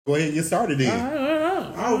Go ahead and get started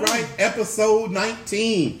then. All right, episode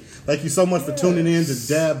 19. Thank you so much for tuning in to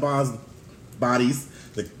Dad Bodies,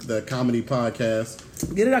 the comedy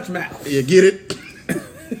podcast. Get it out your mouth. Yeah, get it?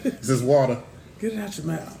 This is water. Get it out your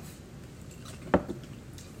mouth.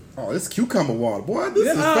 Oh, this cucumber water. Boy, this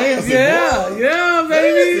is fancy, Yeah,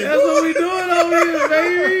 baby. That's what we doing over here,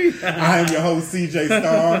 baby. I am your host, CJ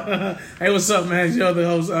Star. Hey, what's up, man? It's your other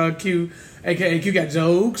host, Q, a.k.a. Q Got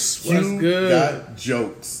Jokes. What's good? Got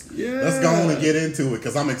Jokes. Yeah. Let's go on and get into it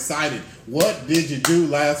because I'm excited. What did you do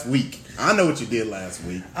last week? I know what you did last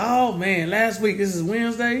week. Oh, man. Last week, this is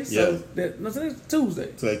Wednesday. So today's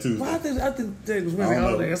Tuesday. Today Tuesday. Well, I think today was Wednesday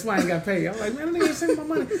holiday. That's why I ain't got paid. I was like, man, I ain't sending my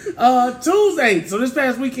money. Tuesday. So this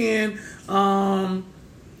past weekend,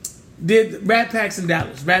 did Rat Packs in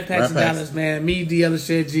Dallas. Rat Packs in Dallas, man. Me, D.L.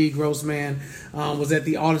 Shed G, Gross, man, was at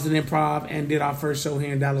the Artisan Improv and did our first show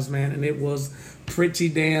here in Dallas, man. And it was pretty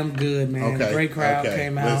damn good, man. Okay. Great crowd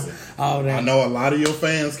came out. Listen, all that. I know a lot of your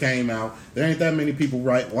fans came out. There ain't that many people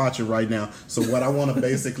watching right now. So what I want to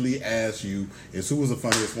basically ask you is who was the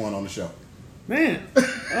funniest one on the show? Man,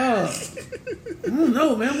 I don't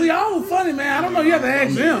know, man. We all funny, man. I don't know. You have to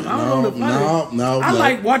ask them. I don't know the funny. No. I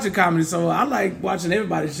like watching comedy, so I like watching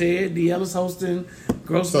everybody share. DL is hosting.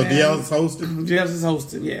 Gross. So man. DL is hosting? DL is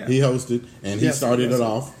hosting, yeah. He hosted, and he started it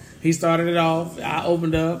off. He started it off. I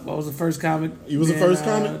opened up. I was the first comic. You was the first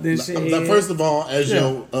comic? First of all, as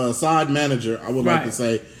your side manager, I would like to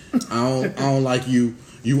say, I don't like you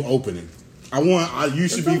opening. You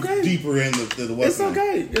should be deeper in the West. It's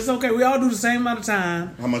okay. It's okay. We all do the same amount of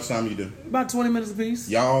time. How much time you do? About 20 minutes apiece.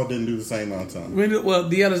 Y'all didn't do the same amount of time. Well,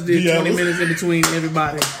 the others did 20 minutes in between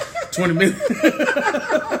everybody. 20 minutes.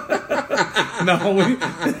 No,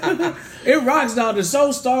 it rocks, dog. The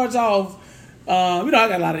show starts off. I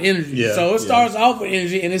got a lot of energy, so it starts off with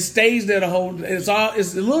energy and it stays there the whole. It's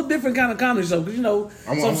a little different kind of comedy show because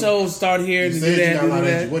some shows start here and do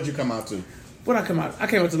that. What'd you come out to? What I come out? I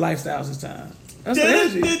came out to Lifestyles this time. That's the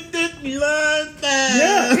energy.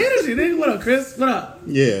 Yeah, energy. Nigga. What up, Chris? What up?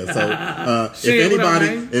 Yeah. So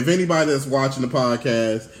if anybody that's watching the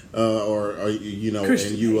podcast,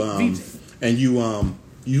 and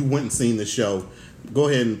you went and seen the show, go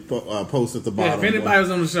ahead and post at the bottom. Yeah, if anybody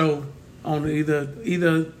was on the show on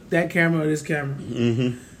either that camera or this camera.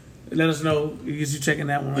 Mm-hmm. Let us know because you're checking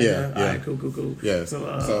that one right there. All right, cool. Yeah.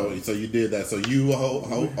 So you did that. So you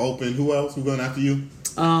open. Who else? Who going after you?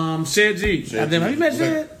 Shed G. Have you met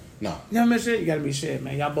Shed? No. You haven't met Shed? You got to meet Shed,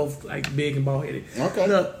 man. Y'all both like big and bald headed. Okay.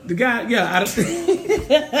 The guy,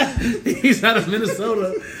 he's out of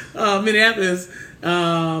Minnesota, Minneapolis,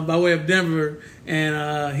 by way of Denver,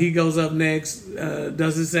 and he goes up next.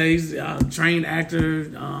 Does it say he's a trained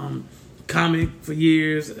actor, comic for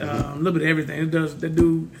years, a little bit of everything. That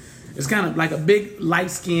dude. It's kind of like a big,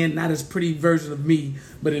 light-skinned, not as pretty version of me,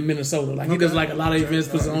 but in Minnesota. Like he does like a lot of events,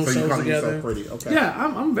 puts his own shows together. So pretty. Okay. Yeah,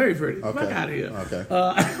 I'm very pretty. Okay. Fuck out of here. Okay.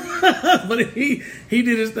 But he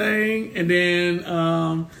did his thing, and then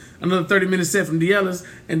another 30-minute set from DL's,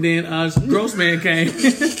 and then Gross Man came.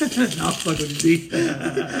 I'll fuck with you, D.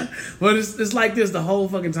 But it's like this the whole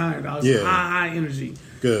fucking time, dog. It's high energy.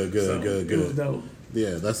 Good. It was dope.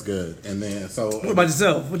 Yeah, that's good. And then, what about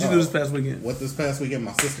yourself? What you do this past weekend? This past weekend,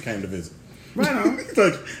 my sister came to visit. Right on.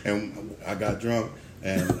 And I got drunk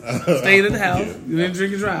and stayed at the house. Yeah. You didn't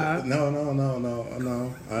drink and drive. No.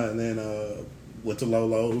 And then went to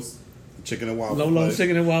Lolo's Chicken and Waffles. Lolo's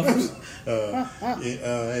Chicken and Waffles.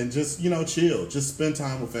 And just chill, just spend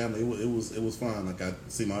time with family. It was fun. Like I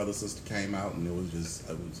see my other sister came out, and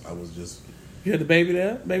I was just. You had the baby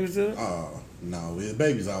there? Babysitter? No, the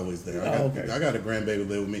baby's always there. Okay. I got a grandbaby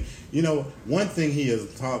live with me. One thing he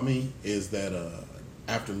has taught me is that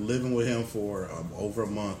after living with him for over a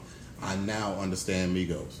month, I now understand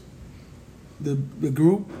Migos. The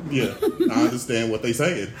group? Yeah, I understand what they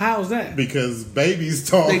saying. How's that? Because babies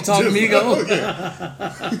talk. They talk Migos.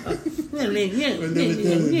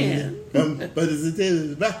 But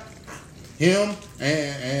it's him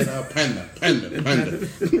and Panda.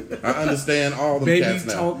 I understand all the cats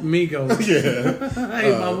now. Baby talk Migos. Yeah.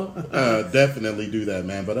 Hey, mama. Definitely do that,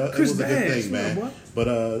 man. But it was a good thing, man. What? But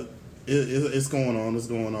it's going on. It's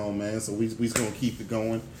going on, man. So we's gonna keep it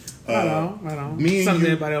going. Right on. Me and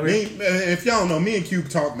if y'all don't know, me and Cube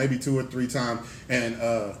talk maybe 2 or 3 times, and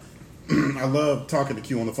I love talking to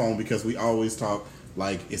Q on the phone because we always talk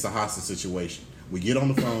like it's a hostage situation. We get on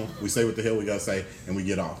the phone, we say what the hell we gotta say, and we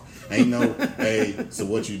get off. Ain't no, hey, so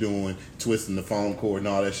what you doing, twisting the phone cord and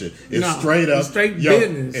all that shit. It's straight up. It's straight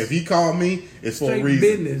business. If he called me, it's for a reason.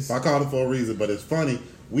 Business. If I called him for a reason, but it's funny.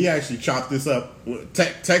 We actually chopped this up,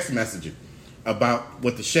 text messaging, about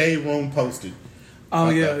what the Shade Room posted. Oh,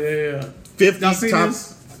 yeah. 50 Y'all see top.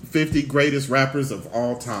 this? 50 greatest rappers of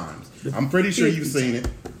all times. I'm pretty sure you've seen it.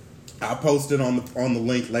 I'll post it on the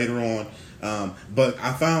link later on. But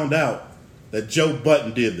I found out that Joe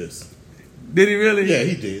Budden did this. Did he really? Yeah,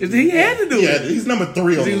 he did. He had to do it. He's number 3 on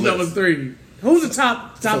the list. He was number 3. Who's the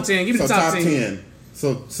top 10? Give me the top 10.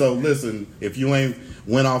 So listen, if you ain't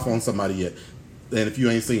went off on somebody yet, and if you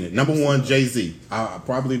ain't seen it, number 1, Jay-Z. I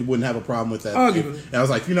probably wouldn't have a problem with that. And I was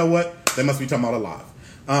like, you know what? They must be talking about Alive.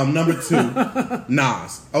 Number 2,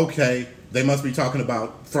 Nas. Okay, they must be talking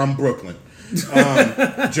about From Brooklyn.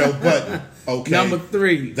 Joe Budden. Okay. Number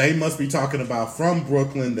 3. They must be talking about From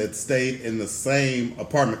Brooklyn that stayed in the same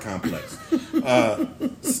apartment complex.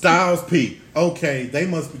 Styles P. Okay, they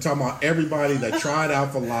must be talking about everybody that tried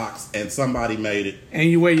out for locks and somebody made it. And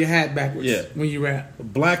you wear your hat backwards when you rap.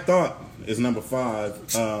 Black Thought is number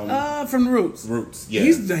 5. From the Roots. Roots, yeah.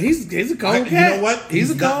 He's a cold cat. You know what?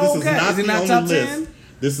 He's a cold cat. Is he not top 10?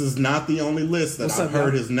 This is not the only list that I've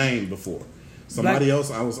heard his name before. Somebody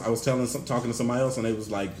else, I was talking to somebody else, and they was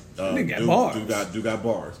like, they got bars. Do got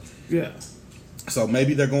bars. Yeah. So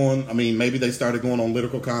maybe they're going. I mean, maybe they started going on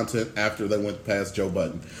lyrical content after they went past Joe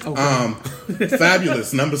Budden. Okay.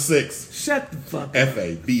 Fabulous, number 6. Shut the fuck up.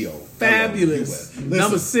 Fabo. Fabulous.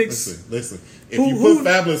 Number 6. Listen. If you put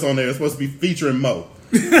Fabulous on there, it's supposed to be featuring Mo.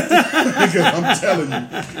 Because I'm telling you,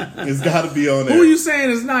 it's got to be on there. Who are you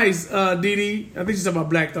saying is nice, DD? I think you're talking about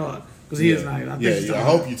Black Thought. Because he is nice. I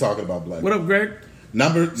hope you're talking about Black. What up, Greg?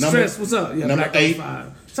 Number Stress, what's up? Yeah, number Black 8.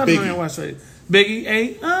 5. Stop Biggie. Watch straight. Biggie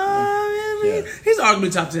 8. He's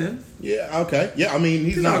arguably top 10. Yeah. Okay. Yeah. I mean,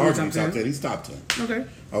 he's not arguably top 10. He's top 10.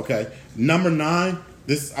 Okay. Number 9.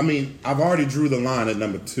 I've already drew the line at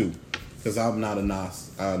number 2 because I'm not a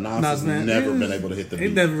Nas. Nas has never been able to hit the beat.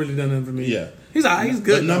 He's never really done that for me. Yeah. He's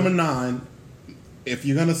good. But number 9. If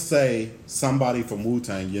you're gonna say somebody from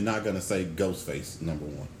Wu-Tang, you're not gonna say Ghostface number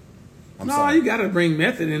 1. Sorry. You got to bring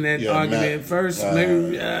Method in that argument first.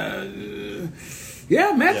 Maybe,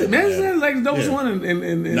 Method. Method like the dopest one.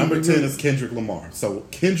 In number 10 is Kendrick Lamar. So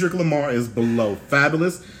Kendrick Lamar is below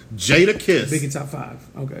Fabulous, Jada Kiss, Biggie top 5.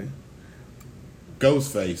 Okay.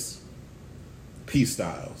 Ghostface, P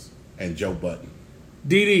Styles, and Joe Budden.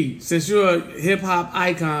 DD, since you're a hip hop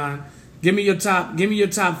icon, give me your top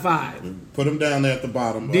 5. Put them down there at the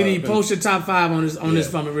bottom. DD, post your top 5 on this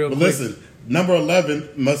for me real quick. Listen. Number 11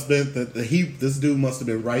 must have been this dude must have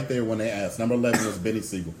been right there when they asked. Number 11 was Benny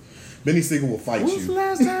Siegel. Benny Siegel will fight you. When's the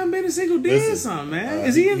last time Benny Siegel did something, man?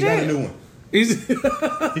 Is he in jail? He got a new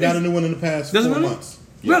one. He got a new one in the past 4 months.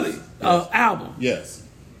 Yes. Really? Album? Yes.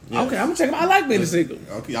 Okay, I'm gonna check him. I like Benny Siegel.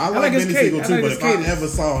 Okay, I like Benny Siegel too, but if I ever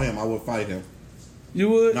saw him, I would fight him. You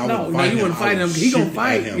would? No, you wouldn't fight him. He gonna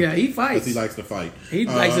fight. Yeah, he fights. Because he likes to fight. He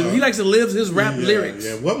likes to live his rap lyrics.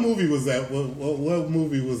 Yeah. What movie was that? What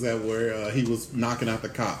movie was that where he was knocking out the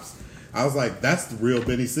cops? I was like, that's the real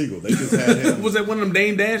Benny Siegel. They just had him. Was that one of them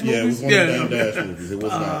Dame Dash movies? Yeah, it was one of them Dame Dash movies. It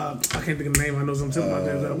was not. I can't think of the name. I know something about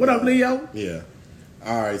that. What up, Leo? Yeah.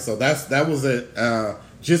 All right, so that was it.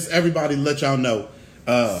 Just everybody let y'all know.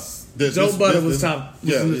 Joe Budden was top.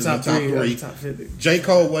 Yeah, was top 3. Top 50. J.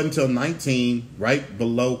 Cole wasn't until 19, right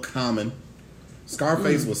below Common.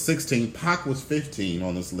 Scarface was 16. Pac was 15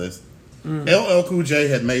 on this list. LL Cool J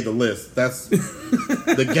had made the list. That's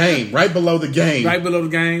the Game, right below the Game. Right below the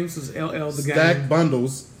Game. So it's LL the Game. Stack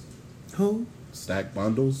Bundles. Who? Stack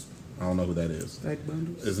Bundles. I don't know who that is. Stack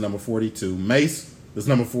Bundles is number 42. Mace is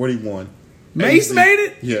number 41. Mace made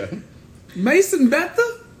it? Yeah. Mace and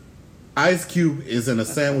Betha? Ice Cube is in a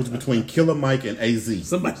sandwich between Killer Mike and AZ.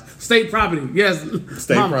 Somebody, State Property, yes.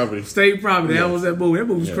 State Property. State Property. Yeah. That was that movie. That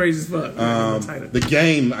movie was crazy as fuck. The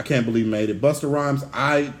Game, I can't believe made it. Busta Rhymes,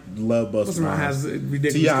 I love Busta Rhymes. Has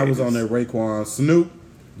ridiculous T.I. was on there. Raekwon, Snoop,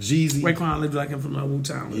 Jeezy. Raekwon lived like him from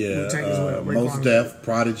Wu-Tang. Yeah. Wu-Tang as well. Mos Def,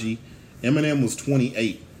 Prodigy. Eminem was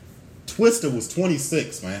 28. Twista was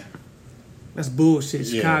 26, man. That's bullshit.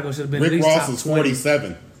 Chicago should have been Rick at least Ross top was 20.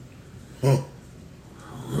 47.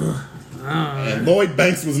 And Lloyd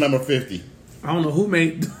Banks was number 50. I don't know who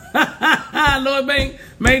made Lloyd Banks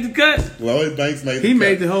made the cut. Lloyd Banks made the cut. He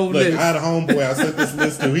made the whole list. I had a homeboy I sent this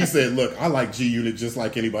list to. He said, look, I like G-Unit just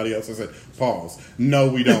like anybody else. I said, pause. No,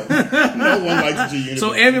 we don't. No one likes G-Unit.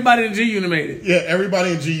 So everybody in G-Unit made it? Yeah,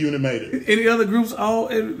 everybody in G-Unit made it. Any other groups? That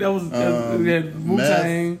was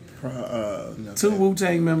Wu-Tang. 2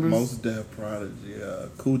 Wu-Tang members. Mos Def, Prodigy,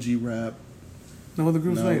 Cool G Rap. No other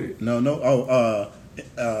groups made it? No.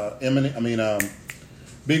 Eminem,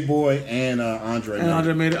 Big Boy and Andre. And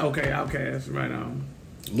Andre made it? Okay, that's right on.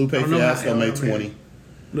 Lupe Fiasco made 20.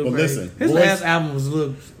 But listen, his last album was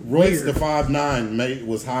Royce the 5'9"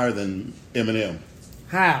 was higher than Eminem.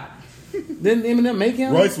 How? Didn't Eminem make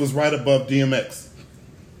him? Royce was right above DMX.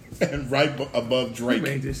 and right above Drake. Who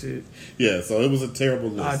made this shit? Yeah, so it was a terrible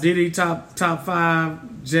list. Diddy top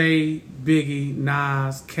 5, Jay, Biggie,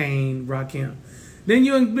 Nas, Kane, Rakim. Then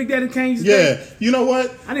you and Big Daddy Kane. Yeah, you know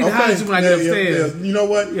what? I need to holler at you when I get upstairs. Yeah. You know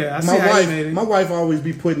what? Yeah, I see how you made it. My wife always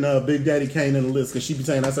be putting Big Daddy Kane in the list because she be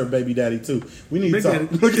saying that's her baby daddy too. We need to talk.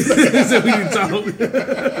 So we need to talk.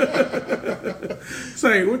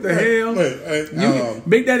 Say, what the hell?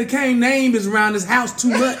 Big Daddy Kane name is around his house too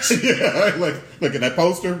much. Yeah, look at that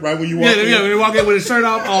poster right when you walk in. Yeah, when you walk in with his shirt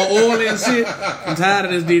off, all oily and shit. I'm tired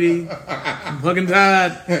of this, Diddy. I'm fucking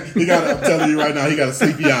tired. I'm telling you right now, he got a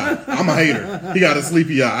sleepy eye. I'm a hater. He got a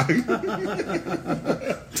sleepy eye.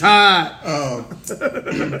 Tired.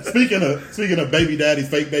 Speaking of baby daddies,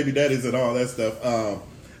 fake baby daddies, and all that stuff,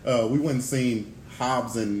 we went and seen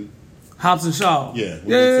Hobbs and Shaw. Yeah.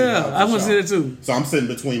 I want to see that too. So I'm sitting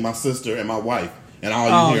between my sister and my wife, and all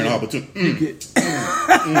you hear and all between.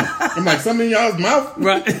 I'm like, something in y'all's mouth?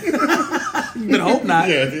 Right. You better hope not.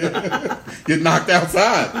 Yeah. Get knocked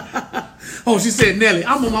outside. Oh, she said, Nelly,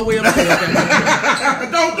 I'm on my way upstairs.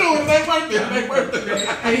 Don't do it. They worth it. They worth it.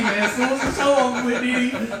 Hey, man, as soon as the show over with,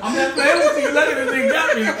 Diddy, I'm not playing with you. Look at this thing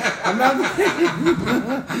got me. I'm not playing.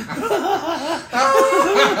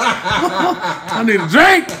 I need a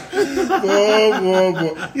drink.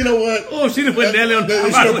 Boy. You know what? Oh, she done put Nelly on the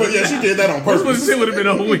Yeah, she did that on purpose. Shit would have been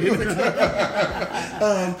over with.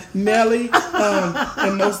 Nelly,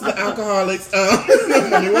 and most of the alcoholics.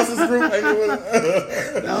 What's his group?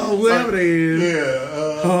 Whoever they is.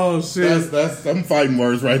 Yeah. Oh shit. That's some fighting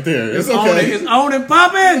words right there. It's okay. It's on and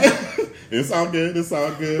popping. It's all good. It's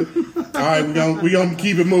all good. All right, we gonna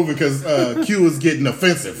keep it moving because Q is getting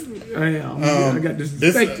offensive. I got this.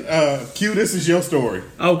 Q, this is your story.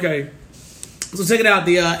 Okay. So check it out.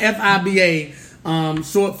 The FIBA,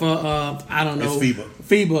 short for I don't know. It's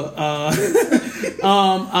FIBA.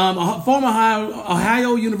 Former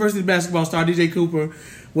Ohio University basketball star DJ Cooper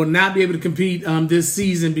will not be able to compete this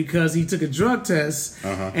season because he took a drug test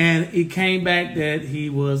and it came back that he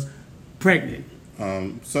was pregnant.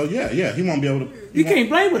 So yeah, he won't be able to. You can't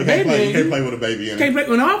play with a baby. You can't play with a baby.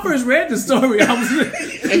 When I first read the story, I was.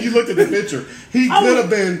 And you looked at the picture. He could have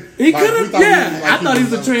been. He could have. I thought he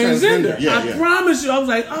was a transgender. Yeah, I promise you. I was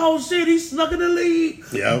like, oh shit, he snuck in the league,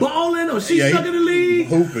 balling, or she snuck in the league,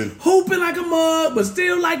 hooping like a mug, but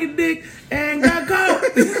still like a dick, and got caught.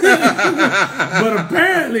 But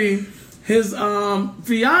apparently, his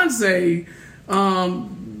fiance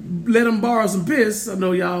let him borrow some piss. I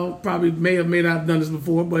know y'all probably may or may not have done this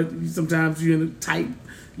before, but sometimes you're in a tight,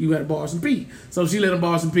 you got to borrow some pee. So she let him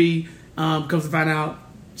borrow some pee. Comes to find out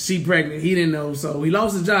she pregnant. He didn't know, so he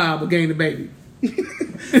lost his job but gained the baby.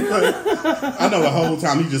 I know the whole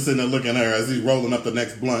time he's just sitting there looking at her as he's rolling up the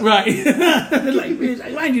next blunt. Right. Like, bitch,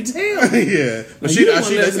 why didn't you tell me? Yeah. But she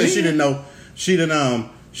said she didn't know. She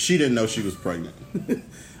didn't know she was pregnant.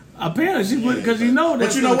 Apparently she wouldn't, because you know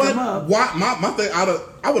that's going to come up. Why, my thing, I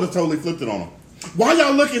would have totally flipped it on him. Why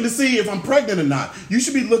y'all looking to see if I'm pregnant or not? You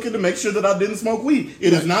should be looking to make sure that I didn't smoke weed.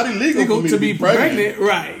 It is not illegal for me to be pregnant.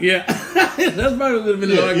 Right, yeah. That's probably would have been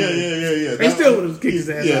the argument. Yeah. They still would have kicked his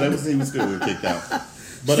ass out. He was still would have kicked out.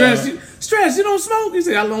 But, Stress, you don't smoke? He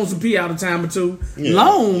said, I loan some pee out a time or two. Yeah,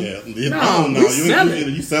 loan? No,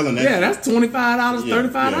 you selling that. Yeah, that's $25,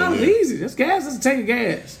 $35 easy. That's gas. That's a tank of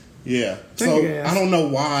gas. Yeah. So I don't know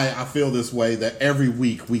why I feel this way that every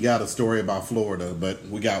week we got a story about Florida, but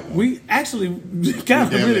we got one. We actually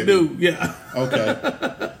kind of really do. Yeah. Okay.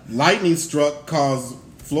 Lightning struck caused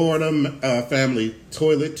Florida family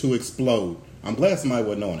toilet to explode. I'm glad somebody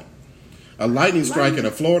wasn't on it. A lightning strike in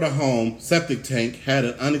a Florida home septic tank had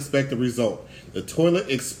an unexpected result. The toilet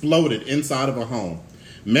exploded inside of a home.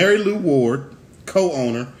 Mary Lou Ward,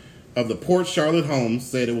 co-owner of the Port Charlotte Homes,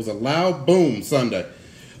 said it was a loud boom Sunday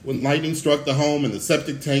when lightning struck the home and the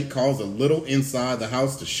septic tank caused a little inside the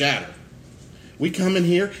house to shatter. We come in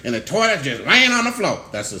here and the toilet just laying on the floor.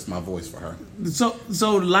 That's just my voice for her. So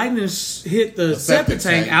lightning hit the septic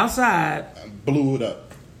tank outside. Blew it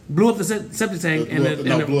up. Blew up the septic tank.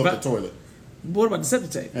 Blew up the toilet. What about the septic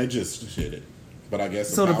tank? It just hit it. But I guess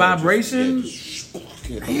so the vibration.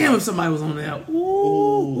 Damn, if somebody was on that.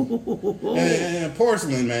 Ooh. And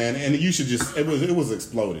porcelain, man. And you should just. It was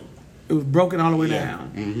exploded. It was broken all the way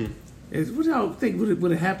down. Mm-hmm. What y'all think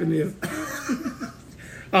would have happened if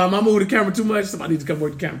I moved the camera too much? Somebody needs to come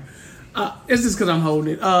work the camera. It's just because I'm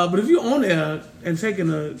holding it. But if you're on there and taking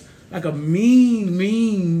a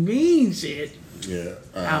mean shit, yeah,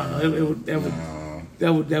 I don't know.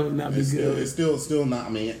 That would not be good. It's still not. I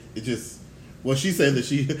mean, it just. Well, she said that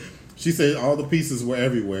she said all the pieces were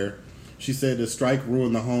everywhere. She said the strike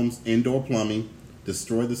ruined the home's indoor plumbing,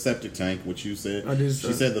 destroyed the septic tank, which you said. I did.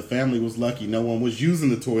 She said the family was lucky no one was using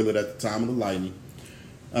the toilet at the time of the lightning.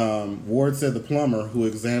 Ward said the plumber who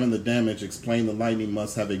examined the damage explained the lightning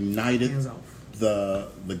must have ignited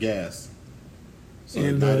the gas. So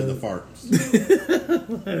ignited the farts.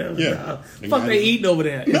 Yeah. Fuck they eating over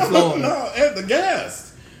there in No, Florida. the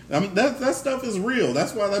gas. I mean, that stuff is real.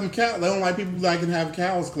 That's why they don't like people that can have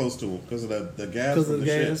cows close to them because of the gas. Because of the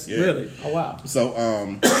gas? Shit. Yeah. Really? Oh, wow. So,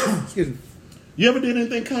 Excuse me. you ever did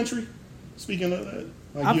anything country? Speaking of that.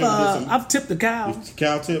 Like I've tipped the cows.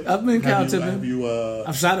 Cow tip? I've been cow tipping. Have you,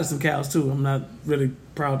 I've shot at some cows, too. I'm not really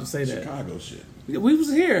proud to say that. Chicago shit. We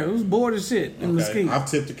was here. It was bored as shit in Mesquite. I've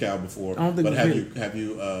tipped a cow before. I don't think but it have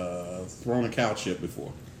you thrown a cow chip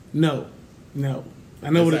before? No. I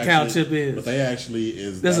know what a cow chip is. But they actually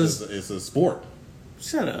it's a sport.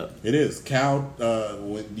 Shut up. It is. Cow,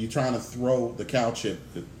 when you're trying to throw the cow chip,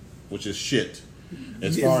 which is shit,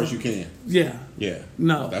 as far as you can. Yeah. Yeah.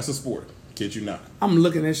 No. That's a sport. Kid you not. I'm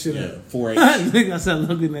looking that shit up. 4-H. I think I said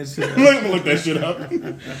looking that shit up. I'm gonna look that shit up.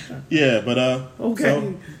 Yeah, but okay.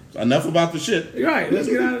 So, enough about the shit. Right, let's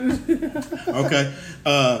get out of this. Okay.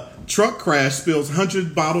 Truck crash spills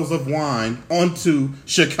 100 bottles of wine onto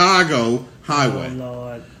Chicago highway. Oh,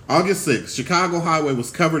 Lord. August 6th, Chicago highway was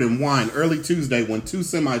covered in wine early Tuesday when two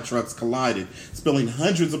semi-trucks collided, spilling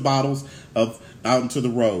hundreds of bottles out into the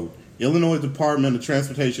road. Illinois Department of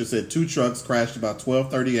Transportation said two trucks crashed about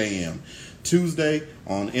 12:30 a.m. Tuesday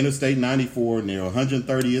on Interstate 94 near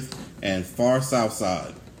 130th and far south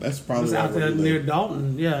side. That's probably it's out there near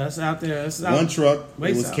Dalton. Yeah, that's out there. One truck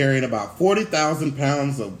was south. carrying about 40,000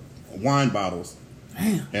 pounds of wine bottles.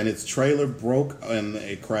 Damn. And its trailer broke and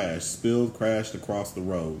it crashed across the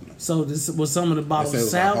road. So this was some of the bottles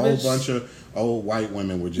salvaged? salvaged? A whole bunch of old white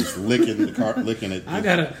women were just licking the car, licking it.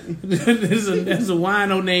 There's a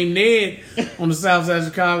wino named Ned on the south side of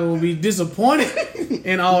Chicago will be disappointed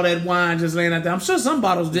in all that wine just laying out there. I'm sure some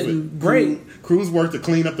bottles didn't break. Crews worked to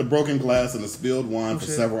clean up the broken glass and the spilled wine for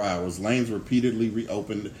several hours. Lanes repeatedly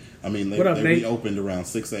reopened. I mean, they reopened around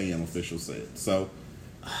 6 a.m. officials said. So.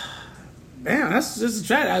 Damn, that's just a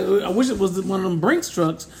tragedy. I wish it was one of them Brinks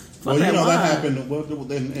trucks. Well, you know, that happened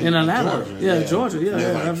in Atlanta. Georgia. Georgia.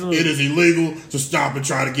 Yeah, like, absolutely. it is illegal to stop and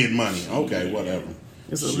try to get money. Okay, whatever.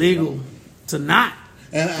 It's illegal to not.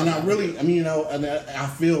 And I really, I mean, you know, and I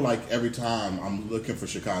feel like every time I'm looking for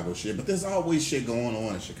Chicago shit, but there's always shit going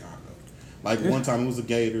on in Chicago. Like one time it was the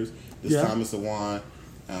Gators. This time it's the wine.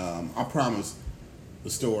 I promise. The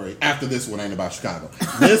story after this one ain't about Chicago.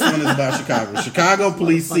 This one is about Chicago. Chicago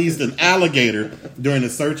police seized an alligator during the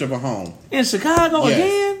search of a home. In Chicago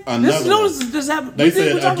again? This happened. They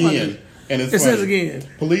said again. And it says again.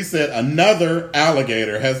 Police said another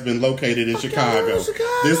alligator has been located in Chicago.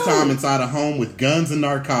 This time inside a home with guns and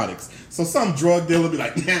narcotics. So some drug dealer be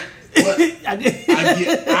like, nah, what?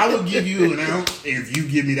 I will give you an ounce if you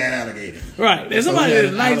give me that alligator. Right. There's somebody did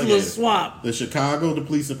a nice little swap. The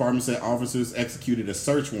police department said officers executed a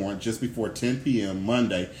search warrant just before 10 p.m.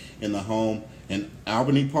 Monday in the home in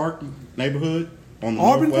Albany Park neighborhood on the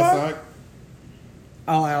northwest side.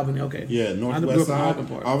 Oh, Albany, okay. Yeah, northwest side.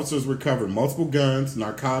 Officers recovered multiple guns,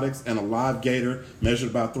 narcotics, and a live gator measured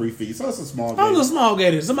about 3 feet. So it's a small gator. Oh, it's a small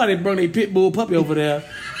gator. Somebody brought a pit bull puppy over there.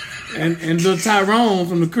 And little Tyrone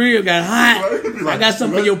from the crib got hot. Like, I got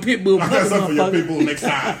something for your pit bull. I got something for your pit bull next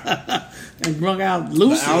time. And brung out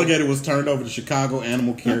Lucy. The alligator was turned over to Chicago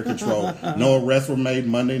Animal Care Control. No arrests were made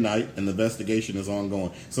Monday night, and the investigation is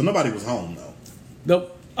ongoing. So nobody was home, though.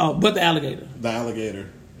 Nope. Oh, but the alligator. The alligator.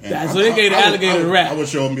 So they gave the alligator a rap. I would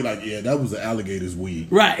show him and be like, yeah, that was the alligator's weed.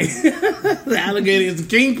 Right. The alligator is the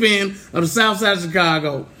kingpin of the south side of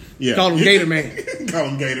Chicago. Yeah. Call him Gator Man. Call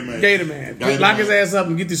him Gator Man. Gator Man. Lock his ass up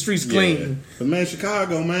and get the streets clean. But man,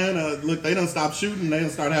 Chicago, man, look, they done stopped shooting. They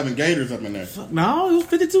done started having gators up in there. No, it was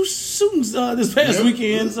 52 shootings this past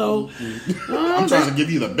weekend. So I'm trying to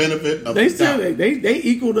give you the benefit of they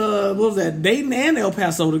equaled what was that, Dayton and El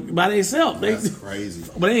Paso by themselves. That's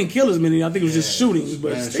crazy. But they didn't kill as many. I think it was just shootings.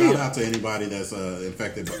 But man, still. Shout out to anybody that's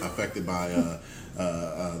affected by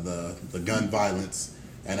the gun violence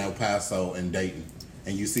in El Paso and Dayton.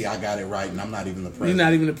 And you see, I got it right, and I'm not even the president. You're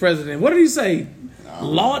not even the president. What did he say?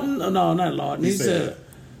 Lawton? Oh, no, not Lawton. He said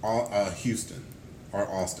Houston or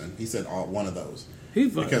Austin. He said one of those.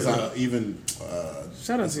 Because shout out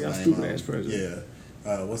to y'all stupid ass president.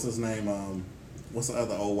 Yeah. What's his name? What's the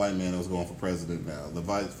other old white man that was going for president now? The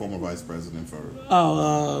former vice president for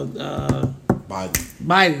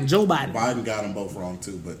Biden. Joe Biden. Biden got them both wrong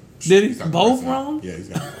too, but did he both wrong? Yeah, he's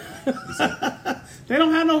got. He said, They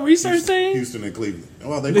don't have no research team? Houston and Cleveland.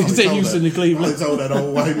 Well, they They probably say told Houston and Cleveland. They told that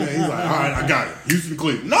old white man. He's like, all right, I got it. Houston and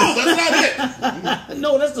Cleveland. No, that's not it.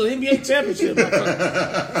 No, that's the NBA championship.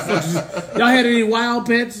 Motherfucker. Y'all had any wild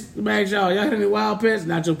pets? Let me ask y'all had any wild pets?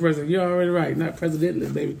 Not your president. You're already right. Not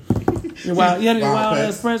presidentless, baby. You had any wild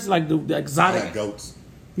ass pets? Like the exotic? I had goats.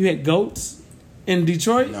 You had goats in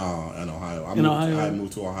Detroit? No, in Ohio. Ohio. I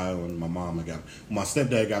moved to Ohio, and my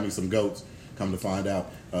stepdad got me some goats. Come to find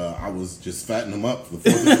out, I was just fattening them up for the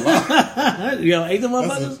 4th of July. Y'all ate them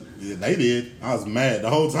motherfuckers? Yeah, they did. I was mad the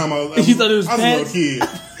whole time. I was You thought it was I was a pets? little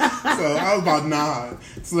kid. So I was about 9.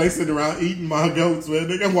 So they sitting around eating my goats, man.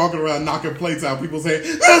 They got walking around knocking plates out. People saying,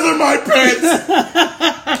 "Those are my pets."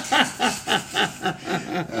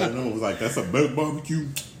 And I was like, "That's a big barbecue."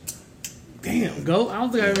 Damn, goat? I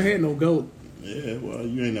don't think I ever had no goat. Yeah, well,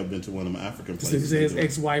 you ain't never been to one of them African He places. said his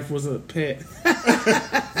ex-wife was a pet.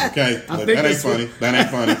 Okay, look, think that ain't that's what- funny. That ain't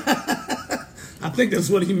funny. I think that's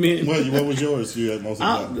what he meant. What was yours? You had most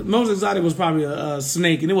exotic. Most exotic was probably a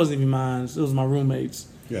snake, and it wasn't even mine. It was my roommate's.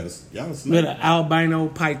 Y'all We had snake. an albino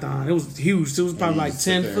python. It was huge. It was probably you like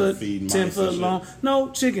sit 10 there and foot, feed 10 mice foot and long. No,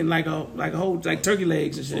 chicken, like a whole, like turkey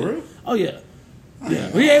legs and shit. For real? Oh yeah.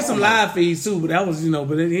 Yeah, we had some live feeds too, but that was,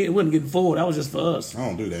 but it wasn't getting forward. That was just for us. I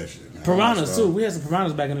don't do that shit. Man. Piranhas too. We had some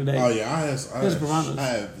piranhas back in the day. Oh yeah, piranhas. I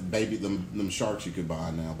have baby them sharks you could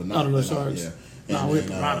buy now, but Oh, not the little sharks. Yeah. No, we had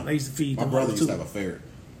piranhas. I used to feed my them. brother too. used to have a ferret.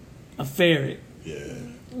 A ferret. Yeah.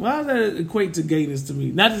 Why does that equate to gayness to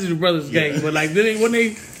me? Not that your brother's gay, but like when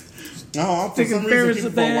they No, for Taking some ferrets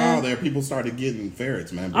reason, to for a while bed. there, people started getting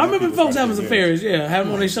ferrets, man. I remember People folks started having some getting ferrets, yeah, having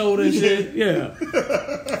them on their shoulder and shit, yeah.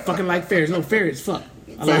 Fucking like ferrets. No, ferrets, fuck.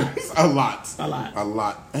 A lot. ferrets. A lot. A lot. A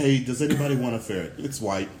lot. Hey, does anybody want a ferret? It's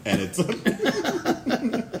white and it's.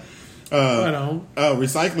 Right on. A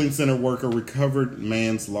recycling center worker recovered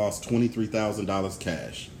man's lost $23,000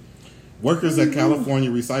 cash. Workers at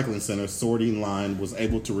California Recycling Center sorting line was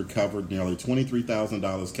able to recover nearly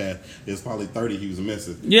 $23,000 cash. There's probably 30 he was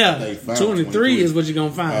missing. Yeah, They found 23 is what you're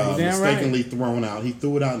going to find. You damn right. mistakenly thrown out. He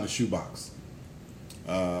threw it out in the shoebox.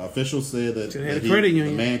 Officials said that, Should have had that a credit the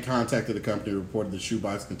union. man contacted the company, reported the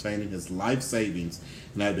shoebox containing his life savings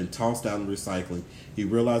and had been tossed out in recycling. He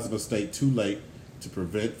realized the mistake too late to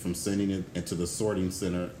prevent from sending it into the sorting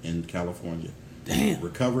center in California. Damn.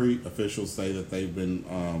 Recovery officials say that they've been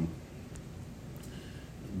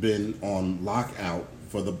on lockout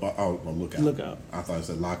for the lookout. Lookout. I thought I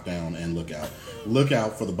said lockdown and lookout.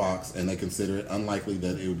 Lookout for the box, and they consider it unlikely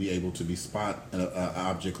that it would be able to be spot an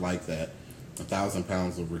object like that. 1,000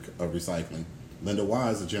 pounds of recycling. Linda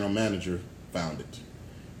Wise, the general manager, found it.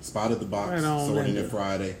 Spotted the box, Right on, sorting Linda. it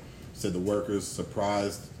Friday. Said the workers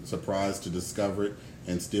surprised to discover it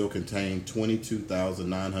and still contained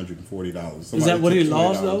 $22,940. Is that what he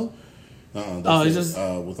lost, though? Oh, it's just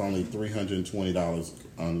just- with only $320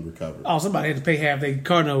 unrecovered. Oh, somebody had to pay half their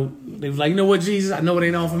car note. They was like, you know what, Jesus? I know it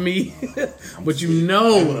ain't all for me, but They I would've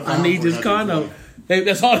need found this car 320. note.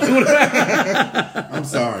 That's all they would have. I'm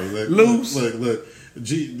sorry. Look, Loose. Look.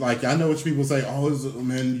 Like, I know what people say,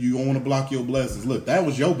 man, you don't want to block your blessings. Look, that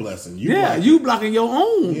was your blessing. Yeah, blocked you it. blocking your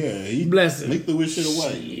own He blessing. He threw his shit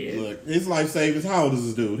away. Shit. Look, his life savings, how old is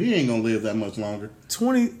this dude? He ain't going to live that much longer.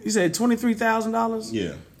 You said $23,000?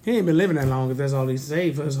 Yeah. He ain't been living that long if that's all he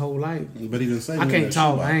saved for his whole life. But he been saving I in can't that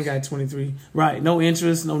talk. shoebox. I ain't got 23. Right. No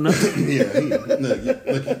interest, no nothing. Yeah.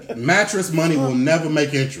 Look, mattress money will never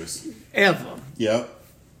make interest. Ever. Yep.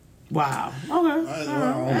 Wow. Okay.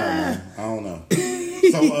 I don't know.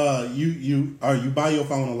 So, you buy your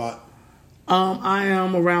phone a lot? I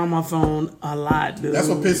am around my phone a lot, dude. That's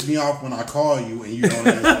what pisses me off when I call you and you don't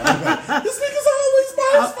answer. I'm like, this nigga's always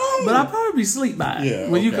by his phone. But I'll probably be asleep by it Yeah,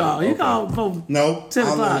 when you okay, call. You okay. call for No, 10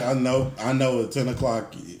 o'clock. I know. At 10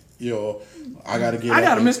 o'clock, I gotta get. I up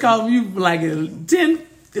got a and- missed call from you like at 10,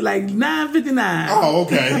 like 9:59. Oh,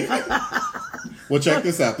 okay. Well, check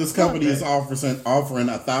this out. This company is offering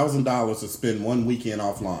 $1,000 to spend one weekend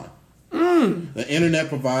offline. The internet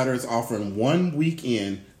provider is offering 1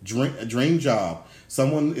 weekend dream job.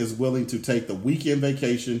 Someone is willing to take the weekend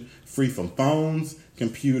vacation free from phones,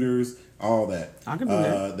 computers, all that. I can do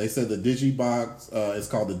that. They said the Digibox is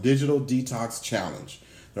called the Digital Detox Challenge.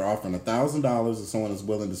 They're offering $1,000 if someone is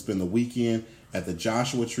willing to spend the weekend at the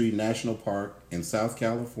Joshua Tree National Park in South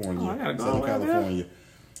California, Oh, I gotta go Southern over there. California,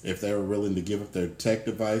 if they were willing to give up their tech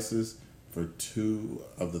devices for 2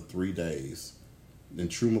 of the 3 days in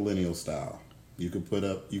true millennial style. You could put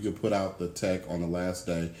out the tech on the last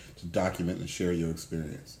day to document and share your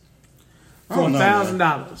experience. I For don't know, man.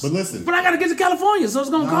 $1,000. But listen, But I gotta get to California, so it's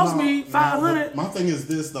gonna cost me but $500. my thing is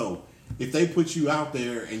this though: if they put you out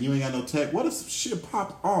there and you ain't got no tech, what if shit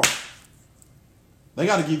popped off? They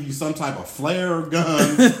got to give you some type of flare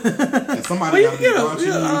gun, and somebody Well, got to you be can watching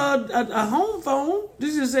get you. a home phone.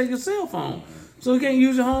 This is like a cell phone, so you can't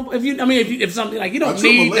use your home. If something like you don't true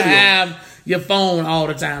need to millennial. have your phone all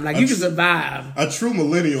the time. Like you can survive. A true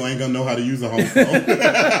millennial ain't gonna know how to use a home phone.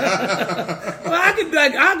 Well,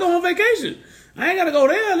 I go on vacation. I ain't gotta go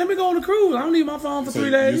there. Let me go on a cruise. I don't need my phone for 3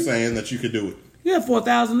 days. You're saying that you could do it? Yeah,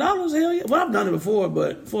 $4,000. Hell yeah. Well, I've done it before,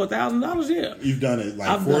 but $4,000, yeah. You've done it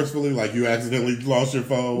like forcefully, like you accidentally lost your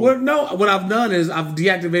phone. Well, no. What I've done is I've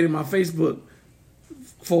deactivated my Facebook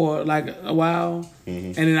for like a while,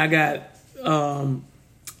 and then I got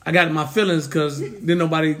my feelings because then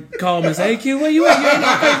nobody called me and said, "Hey Q, where you at? You ain't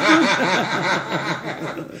on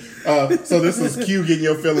Facebook." So this is Q getting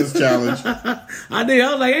your feelings challenge. I did. I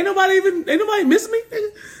was like, ain't nobody miss me?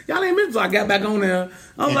 Y'all ain't miss me. So I got back on there.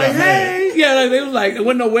 I was like, hey. Yeah, like, they was like, it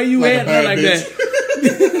wasn't no where you Like at, a bad nothing like bitch.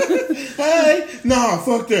 that. Hey, nah,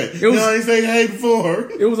 fuck that. I ain't say hey before.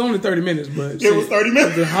 It was only 30 minutes, but It was 30 It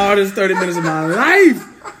minutes. was the hardest 30 minutes of my life.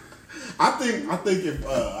 I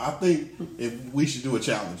think if we should do a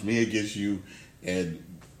challenge, me against you, and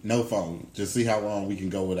no phone, just see how long we can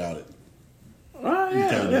go without it.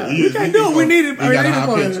 Yeah. We can't do it. We need it. You got a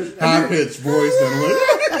high pitched voice.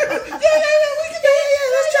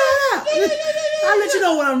 I'll let you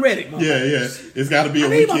know when I'm ready. Yeah. It's got to be a I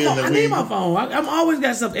need weekend my phone. that I we. need my phone. I'm always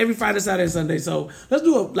got something every Friday, Saturday, Sunday. So let's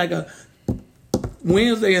do a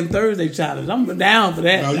Wednesday and Thursday challenge. I'm down for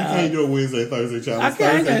that. No, you can't do a Wednesday, Thursday challenge. I can't.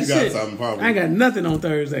 I Thursday, ain't you got got shit. something probably. I ain't got nothing on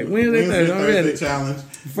Thursday. Wednesday, Thursday, I'm ready. challenge.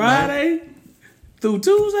 Friday through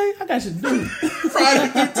Tuesday, I got shit to do. Friday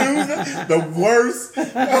through Tuesday, the worst.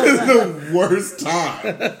 That is the worst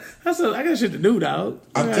time. I got shit to do, dog.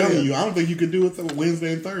 I'm telling you, I don't think you could do it for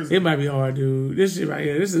Wednesday and Thursday. It might be hard, dude. This shit right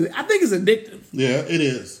here. I think it's addictive. Yeah, it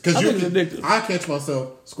is. I think it's addictive. I catch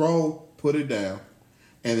myself scroll, put it down,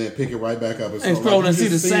 and then pick it right back up And scroll and see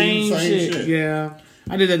the same shit. Yeah.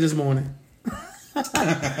 I did that this morning.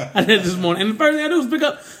 I did it this morning. And the first thing I do is pick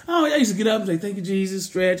up. Oh, I used to get up and say, thank you, Jesus,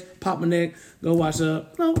 stretch, pop my neck, go wash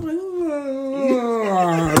up. No, what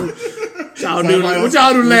y'all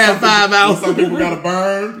do the last 5 hours? Some people got to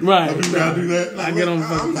burn. Right. Some people got to do that. I get on the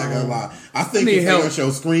I'm fucking not going to lie. I think need if they're going help. to show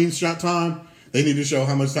screenshot time, they need to show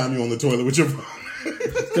how much time you're on the toilet with your phone.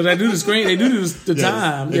 Because I do the screen, they do the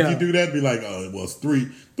time. If you do that, be like, oh, it was three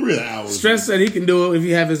hours. Stress said he can do it if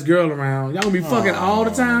he have his girl around. Y'all gonna be fucking all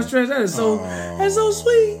the time, Stress. That's so sweet.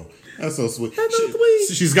 That's so sweet. That's so sweet.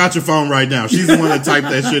 She's got your phone right now. She's the one that typed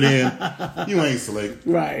that shit in. You ain't slick.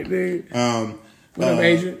 Right, dude. What up,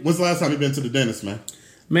 Adrian? When's the last time you been to the dentist, man?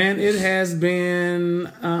 Man, it has been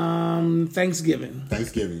Thanksgiving.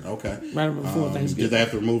 Thanksgiving, okay. Right before Thanksgiving. Did they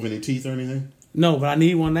have to remove any teeth or anything? No, but I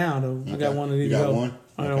need one now, though. I got one that You needs to got go. one?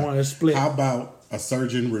 I got Okay. one that's split. How about a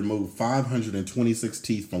surgeon remove 526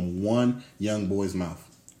 teeth from one young boy's mouth?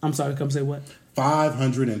 I'm sorry, come say what?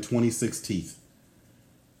 526 teeth.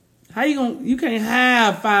 How you gonna? You can't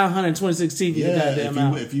have 526 teeth in your goddamn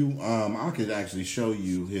mouth. if you, I could actually show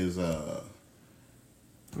you his. I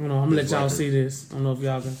don't know. I'm gonna let y'all record. see this. I don't know if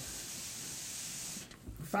y'all can.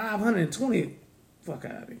 520. Fuck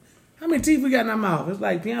out of here. How many teeth we got in our mouth? It's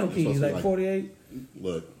like piano supposed keys, to be like like- 48.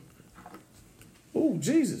 Look, Oh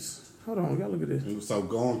Jesus! Hold on, y'all look at this. so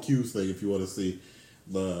go on Q's thing if you want to see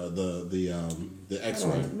the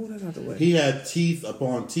X-ray. Hold on, move that out the way. He had teeth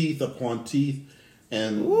upon teeth upon teeth,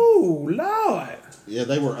 and Ooh, Lord! yeah,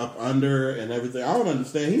 they were up under and everything. I don't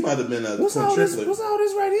understand. He might have been a What's all this? quadruplet. What's all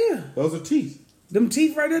this right here? Those are teeth. Them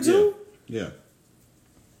teeth right there too? Yeah.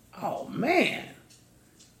 Oh man,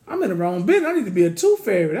 I'm in the wrong business. I need to be a tooth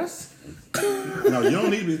fairy. That's No, you don't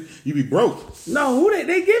need to. You be broke. no. Who they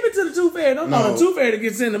give it to the tooth fairy? Don't know No. the tooth fairy that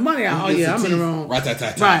gets in the money out. Oh He gets yeah, I'm the in the teeth. wrong.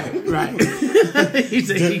 Rat-tat-tat-tat. Right. He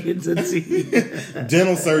said he gets the teeth.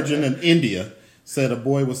 Dental surgeon in India said a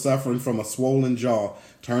boy was suffering from a swollen jaw.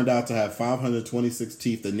 Turned out to have 526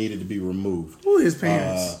 teeth that needed to be removed. Who are his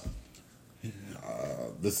parents?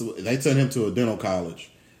 They sent him to a dental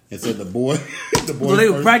college and said the boy. So they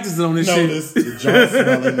were practicing on this shit. Noticed the jaw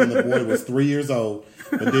swelling when the boy was 3 years old,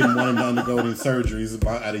 but didn't want him to undergo any surgeries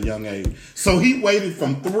at a young age. So he waited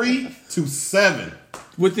from 3 to 7.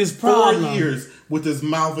 With this 4 problem. years with his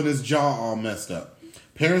mouth and his jaw all messed up.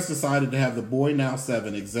 Parents decided to have the boy, now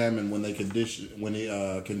 7, examined when the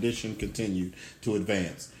condition continued to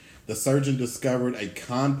advance. The surgeon discovered a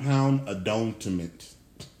compound odontament,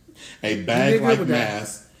 a bag-like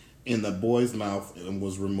mass in the boy's mouth, and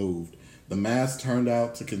was removed. The mass turned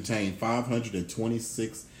out to contain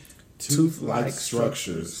 526 tooth-like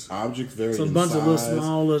structures. Objects varied So a in bunch of little size,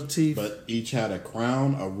 small little teeth. but each had a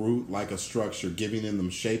crown, a root, like a structure, giving them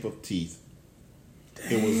shape of teeth.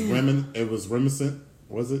 It was reminiscent.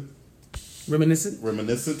 Was it?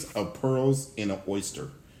 Reminiscent of pearls in an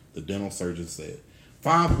oyster, the dental surgeon said.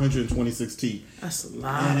 526 teeth. That's a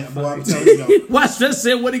lot. Man, boy, I'm telling you. Watch that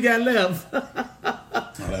said what he got left.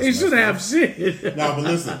 He should have shit. No, but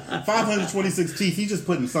listen, 526 teeth. He's just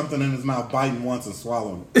putting something in his mouth, biting once and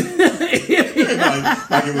swallowing it.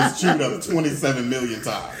 like it was chewed up 27 million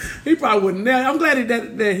times. He probably wouldn't. I'm glad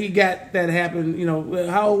that he got that happen. You know,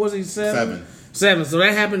 how old was he? 7. So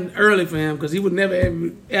that happened early for him because he would never,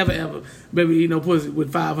 ever, baby, eat no pussy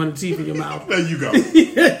with 500 teeth in your mouth. There you go.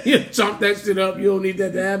 You chomp that shit up. You don't need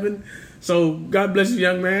that to happen. So God bless you,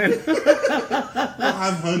 young man.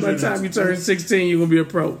 500. By the time you turn 16, you're gonna be a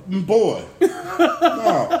pro. Boy.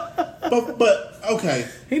 No. But okay.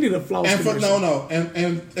 He need a floss. And for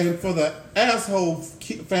and for the asshole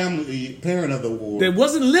family parent of the war that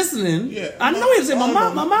wasn't listening. Yeah, I know he said my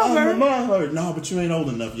mom heard. No, but you ain't old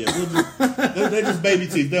enough yet. They're just baby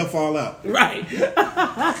teeth. They'll fall out. Right.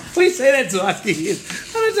 Please say that to our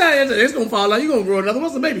kids. How many times it's gonna fall out? You gonna grow another?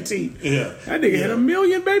 What's the baby teeth? Yeah. That nigga had 1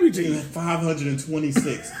 million baby teeth.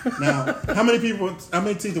 526. Now, how many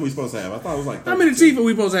teeth are we supposed to have? I thought it was like 32. How many teeth are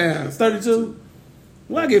we supposed to have? 32.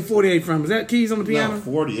 Where I get 48 from? Is that keys on the piano? No,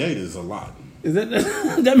 48 is a lot. Is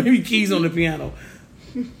that may be keys on the piano?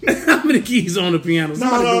 How many keys on the piano?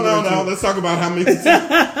 No. Let's talk about how many teeth.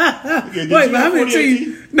 Wait, but how many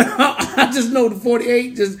teeth? No, I just know the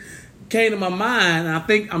 48 just came to my mind. And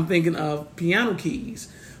I'm thinking of piano keys,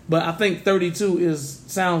 but I think 32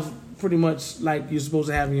 sounds pretty much like you're supposed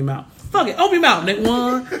to have in your mouth. Fuck it, open your mouth, Nick.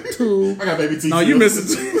 1, 2. I got baby teeth. No, you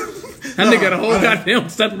missing. That nigga got a whole goddamn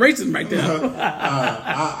separation right there.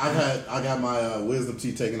 I got my wisdom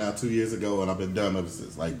teeth taken out 2 years ago, and I've been done ever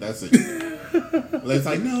since. Like, that's it. It's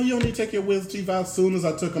like, no, you don't need to take your wisdom teeth out. As soon as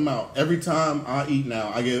I took them out, every time I eat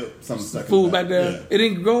now, I get something stuck food in the back there. Yeah. It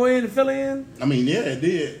didn't go in and fill in. I mean, yeah, it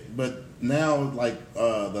did, but now like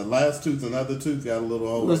the last tooth and the other tooth got a little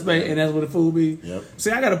hole. And that's where the food be. Yep.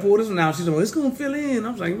 See, I got to pull this one out. She's like, well, it's gonna fill in.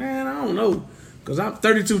 I was like, man, I don't know. Because I'm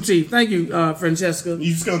 32 teeth. Thank you, Francesca.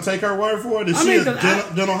 You just going to take her word for it? Is she a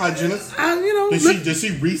dental hygienist? Did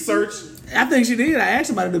she research? I think she did. I asked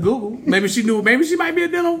somebody to Google. Maybe she knew. Maybe she might be a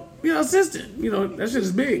dental assistant. That shit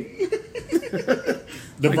is big.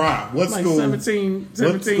 DeVry, what school did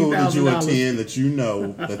you attend that you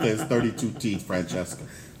know that there's 32 teeth, Francesca?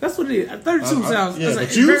 That's what it is. 32 sounds... Yeah,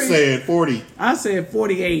 but you said 40. I said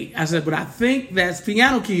 48. I said, but I think that's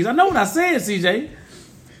piano keys. I know what I said, CJ.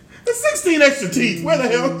 There's 16 extra teeth. Where the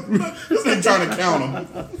hell? This ain't trying to count them.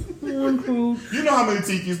 You know how many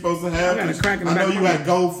teeth you're supposed to have. I got a crack in the I back know you had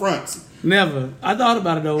gold fronts. Never. I thought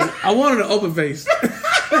about it, though. I wanted an open face.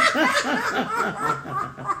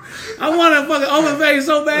 I wanted a fucking open face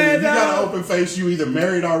so bad. If you got an open face, you either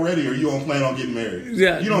married already or you don't plan on getting married.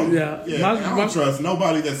 Yeah. You don't. Yeah. I don't trust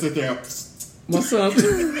nobody that sit there. My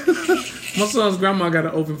son's grandma got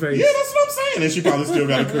an open face. Yeah, that's what I'm saying. And she probably still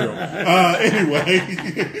got a curl. Anyway.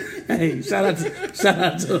 Hey, shout out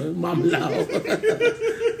to Mama Lau.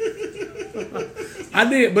 I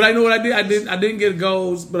did, but I know what I did. I didn't get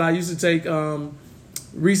goals, but I used to take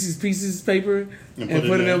Reese's Pieces paper and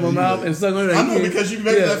put it in my mouth and suck on it. I know because you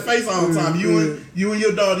make that face all the time. You and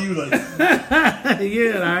your daughter, you like.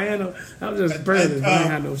 Yeah, I was just pregnant.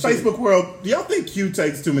 Facebook world, do y'all think Q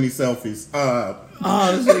takes too many selfies?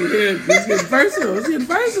 It's getting personal.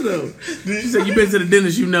 She said, "You been to the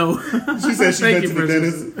dentist, you know." She said she been to the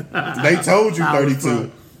dentist. They told you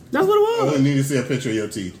 32. That's what it was. I wouldn't need to see a picture of your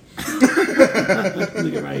teeth.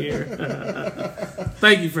 Look at right here.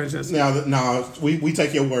 Thank you, Francesca. Now, we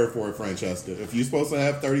take your word for it, Francesca. If you're supposed to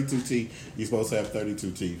have 32 teeth, you're supposed to have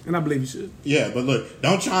 32 teeth. And I believe you should. Yeah, but look,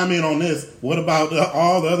 don't chime in on this. What about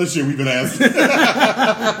all the other shit we've been asking?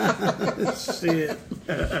 Shit.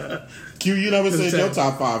 Q, you never said your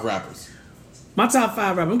top 5 rappers. My top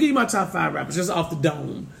 5 rappers. I'm going to give you my top 5 rappers just off the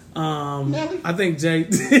dome. I think Jay.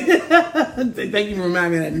 Thank you for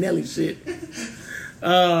reminding me of that Nelly shit.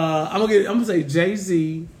 I'm gonna say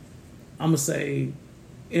Jay-Z. I'm gonna say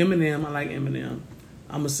Eminem. I like Eminem.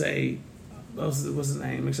 I'm gonna say what's his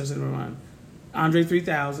name? Make sure I say the right. Andre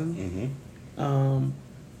 3000. Andre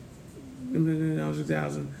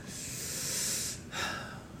 3000.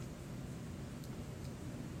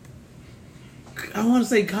 I want to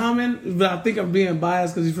say Common, but I think I'm being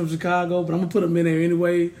biased because he's from Chicago. But I'm gonna put him in there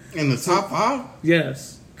anyway. In the top 5?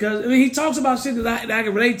 Yes. Because, he talks about shit that I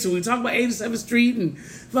can relate to. He talks about 87th Street and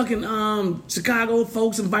fucking Chicago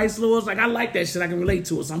folks and vice lords. Like, I like that shit. I can relate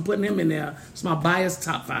to it. So I'm putting him in there. It's my biased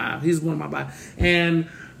top 5. He's one of my bias. And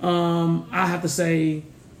I have to say,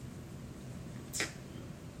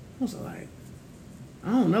 what's it like? I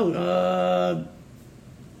don't know.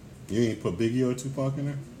 You ain't put Biggie or Tupac in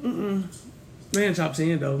there? Man, top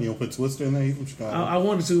 10 though. You don't put Twister in there? He's from Chicago. I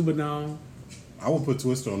wanted to, but no. I would put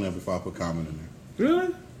Twister on there before I put Common in there.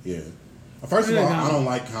 Really? Yeah. First of all, I don't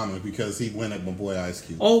like Common because he went at my boy Ice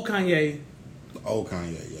Cube. Old Kanye. Old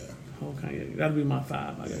Kanye, yeah. Old Kanye. That'll be my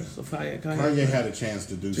 5, I guess. So Kanye had a chance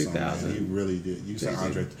to do something. Man. He really did. You said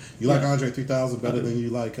Andre. You like Andre 3000 better than you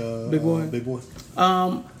like Big Boy? Big Boy?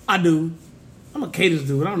 I do. I'm a cadence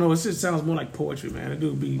dude. I don't know. It just sounds more like poetry, man. It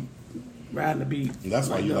do be riding the beat. And that's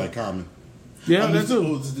why you like Common. Yeah, that's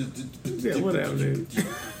too. Yeah, whatever, dude.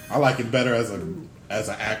 I like it better as an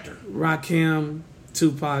actor. Rakim,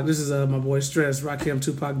 Tupac. This is my boy Stress. Rakim,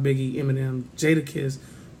 Tupac, Biggie, Eminem, Jadakiss,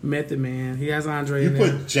 Method Man. He has Andre in there.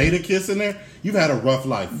 You put Jadakiss in there? You've had a rough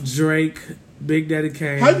life. Drake, Big Daddy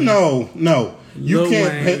Kane. No. You Lil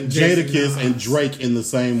can't Wayne, put Jadakiss and Drake in the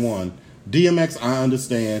same one. DMX, I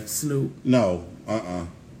understand. Snoop. No. Nah.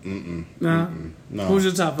 No. Who's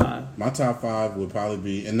your top 5? My top 5 would probably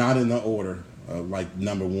be, and not in the order, like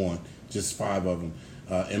number 1, just 5 of them.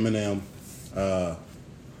 Eminem,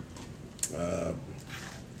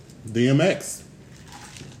 DMX,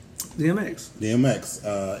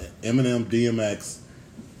 Eminem, DMX,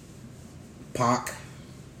 Pac,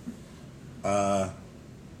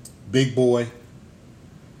 Big Boy.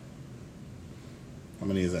 How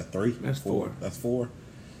many is that? 3? That's 4. That's 4.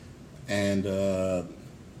 And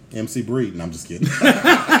MC Breed. And I'm just kidding.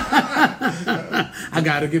 I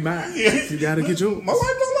gotta get mine. You gotta get yours. My wife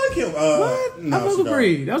don't like him. What? No, I love she the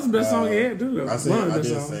Breed. That was the best song he had, dude. I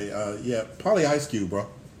did say, yeah, probably Ice Cube, bro.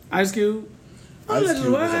 Ice Cube. Ice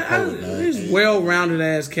Cube was a poet, man. He's well-rounded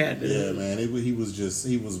ass cat, dude. Yeah, man. He was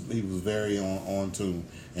very on tune,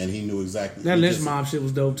 and he knew exactly. That Lynch Mob shit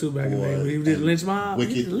was dope too back in the day. When he did Lynch Mob,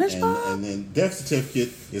 Wicked, Lynch Mob, and then Death Certificate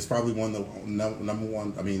is probably one of the number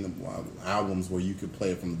one. I mean, albums where you could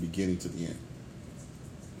play it from the beginning to the end.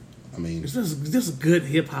 I mean, it's just a good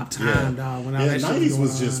hip hop time, dog. When that 90s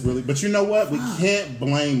was just really. But you know what? We can't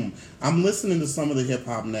blame. I'm listening to some of the hip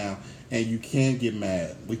hop now, and you can't get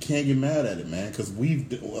mad. We can't get mad at it, man, because we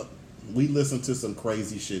listen to some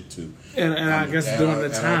crazy shit too. And I guess during the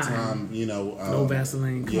time, you know, No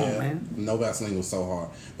Vaseline. Come on, man. No Vaseline was so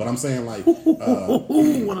hard. But I'm saying like,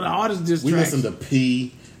 one of the hardest diss we tracks. listen to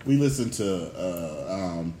P. We listen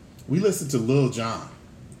to Lil Jon.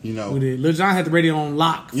 You know, we did. Lil Jon had the radio on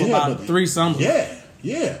lock for about 3 summers.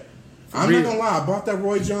 Yeah. I'm not gonna lie. I bought that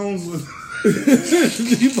Roy Jones.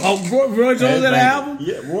 You bought Roy Jones that album?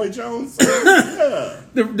 Yeah, Roy Jones. Yeah.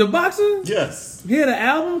 The boxer? Yes. He had an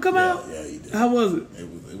album come out? Yeah, he did. How was it?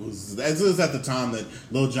 It was at the time that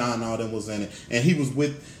Lil Jon and all them was in it, and he was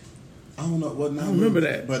with. I don't know what. I don't remember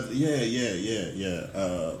that. But yeah.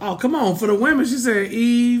 Oh, come on! For the women, she said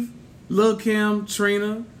Eve, Lil Kim,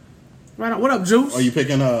 Trina. Right on. What up, Juice? Are you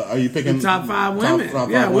picking the top 5 women? Top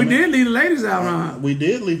yeah, five we women? did leave the ladies out, huh? We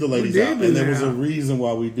did leave the ladies out, and there was a reason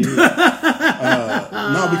why we did.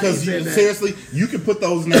 No, because seriously, you can put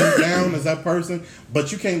those names down as that person,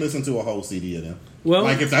 but you can't listen to a whole CD of them. Well,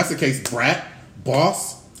 like if that's the case, Brat,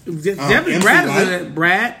 Boss, definitely Brat is in it.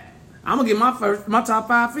 Brat. I'm gonna get my top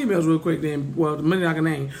 5 females real quick. Then, well, the minute I can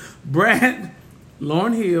name Brat,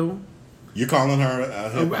 Lauryn Hill. You're calling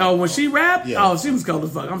her when she rapped? Yeah. Oh, she was cold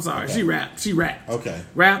as fuck. I'm sorry. Okay. She rapped. Okay.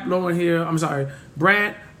 Rap, Lauryn Hill. I'm sorry.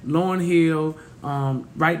 Brat, Lauryn Hill.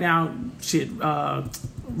 Right now,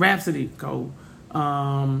 Rhapsody, Cole.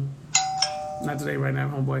 Not today, right now,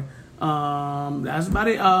 homeboy. That's about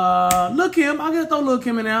it. Lil Kim. I gotta throw Lil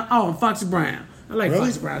Kim in there. Oh, and Foxy Brown. I like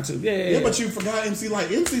Foxy Brown too. Yeah, but you forgot MC Light.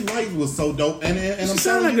 MC Light was so dope. And she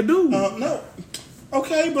sounded like a dude. No.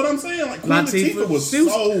 Okay, but I'm saying like Queen Latifah was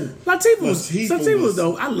Latifah was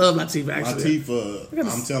dope. I love Latifah actually. Latifah,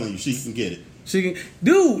 I'm telling you, she can get it. She can,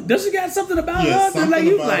 dude. Does she got something about her? Something like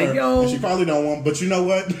you, about like her. yo. And she probably don't want, but you know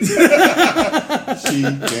what? She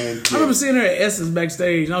can. Get I remember seeing her at Essence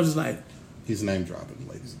backstage, and I was just like, he's name dropping,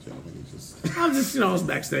 ladies and gentlemen. He just. I was just, it's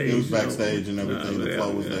backstage. It was backstage and everything. The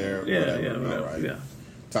flow was there. Yeah. All right.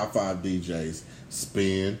 Top 5 DJs.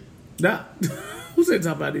 Spin. Nah. Who said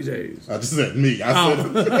top 5 DJs? I just said me. I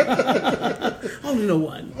said I only know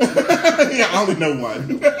one. Yeah, I only know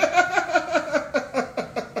one.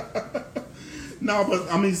 No,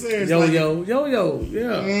 but I mean, seriously. Yo.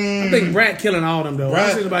 Yeah. I think Brat killing all them though.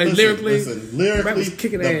 I see anybody lyrically, Brat was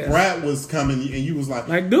kicking ass. Brat was coming, and you was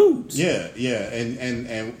like dudes. Yeah,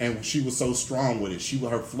 and she was so strong with it.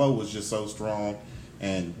 Her flow was just so strong.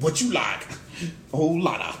 And what you like? Whole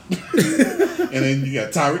lotta. And then you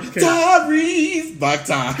got Tyrese Black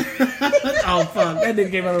Tie. Oh fuck, that nigga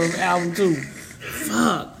came out of an album too.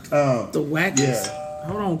 Fuck. The wackest. Yeah.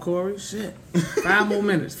 Hold on, Corey. Shit. 5 more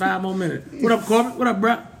minutes. What up, Corey? What up,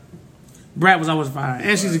 bro? Brat was always fire,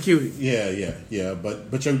 and she's a cutie. Yeah.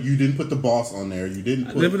 But you didn't put the boss on there. You didn't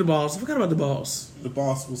put Live with the boss. I forgot about the boss. The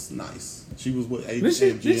boss was nice. She was with Did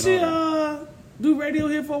she do radio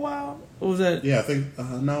here for a while? What was that? Yeah, I think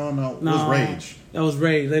no. It was Rage. That was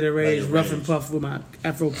Rage. Later Rage. Later Rough Rage. and Puff with my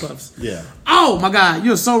Afro puffs. Yeah. Oh my God,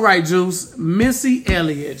 you're so right, Juice. Missy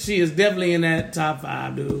Elliott. She is definitely in that top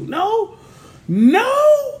 5, dude. No.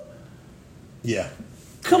 Yeah.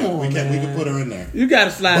 Come on, we man. can put her in there. You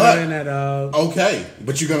gotta slide her in that. Okay,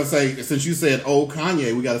 but you're gonna say, since you said old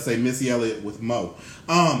Kanye, we gotta say Missy Elliott with Mo.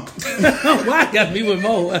 Why got me with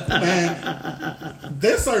Mo? Man,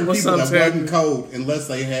 there's certain What's people up, that Ted? wasn't cold unless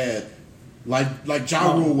they had like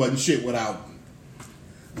Ja Rule wasn't shit without.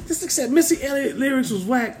 This except Missy Elliott lyrics was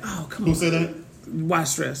whack. Oh, come on. Who said that? Why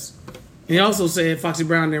stress? He also said Foxy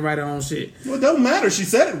Brown didn't write her own shit. Well, it don't matter. She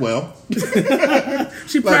said it well.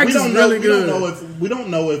 She practiced really good. We don't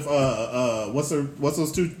know if what's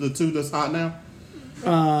those two that's hot now?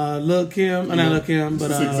 Lil Kim, not Lil Kim, but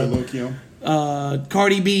Lil Kim,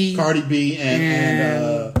 Cardi B,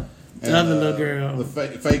 and the other little girl, the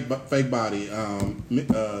fake body,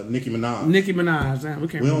 Nicki Minaj. Nicki Minaj. Damn, we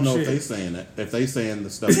can't. We don't know shit. if they saying that. If they saying the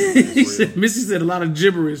stuff is real. Missy said a lot of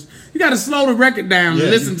gibberish. You got to slow the record down and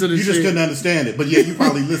listen to the shit. You just couldn't understand it, but yeah, you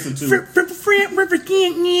probably listened to it.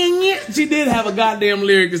 She did have a goddamn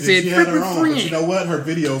lyric that said she had her own, but you know what? Her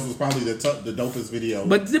videos was probably the dopest video.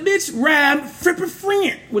 But the bitch rhymed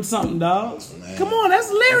friend with something, dog. Man. Come on, that's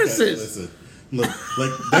lyricist. Okay, listen, look,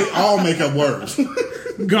 like they all make up words.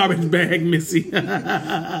 Garbage bag, Missy.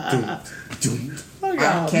 I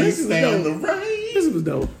can't Missy stand the rain. This was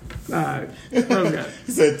dope. All right.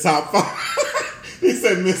 He said top 5. He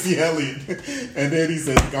said Missy Elliott, and then he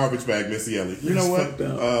said garbage bag Missy Elliott. You know what?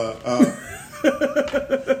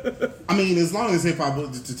 I mean, as long as hip hop,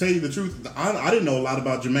 to tell you the truth, I didn't know a lot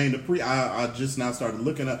about Jermaine Dupri. I just now started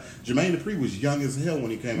looking up. Jermaine Dupri was young as hell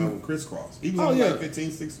when he came out with Crisscross. He was only like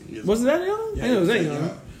 15, 16 years old. Was it that young? Yeah, he was that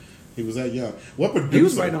young. He was that young. What producer? He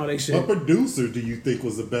was writing all that shit. What producer do you think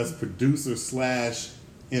was the best producer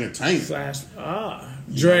 / entertainer?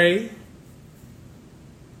 Dre.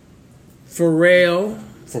 Pharrell.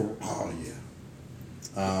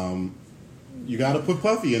 You got to put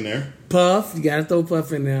Puffy in there. Puff, you gotta throw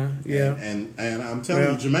Puff in there. Yeah. And I'm telling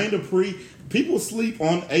you, Jermaine Dupri, people sleep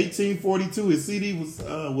on 1842. His CD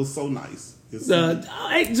was so nice. Hey,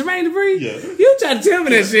 Jermaine Dupri, Yeah. you tried to tell me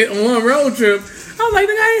that shit on one road trip. I was like,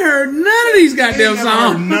 nigga, I ain't heard none of these goddamn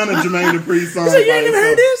songs. None of Jermaine Dupri's songs. You said you ain't even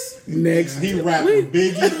heard this? Next. He rapped with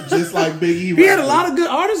Biggie, just like Biggie. He had a lot of good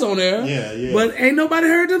artists on there. Yeah. But ain't nobody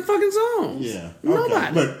heard them fucking songs. Yeah.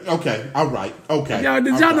 Nobody. But, okay, all right. Okay.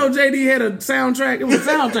 Did y'all know JD had a soundtrack? It was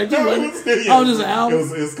a soundtrack too, wasn't it? Oh, just an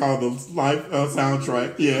album? It's called the Life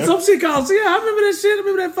soundtrack. Yeah. Some shit called, I remember that shit. I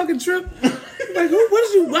remember that fucking trip. Like,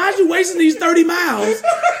 why is you wasting these 30 miles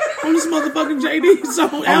on this motherfucking JD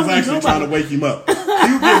song? I was actually trying to wake him up. You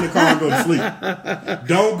get in the car and go to sleep.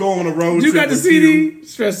 Don't go on a road trip. You got the CD?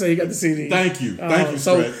 Stress said you got the CD. Thank you. Thank you,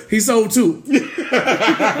 So Stress. he sold 2. Fuck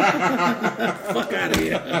out of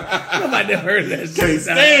here. Nobody never heard of that shit. Can't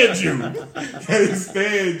stand you. Can't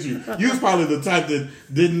stand you. You was probably the type that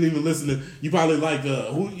didn't even listen to. You probably like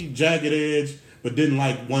Jagged Edge, but didn't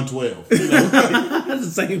like 112. You know? That's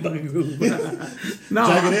the same fucking group. No,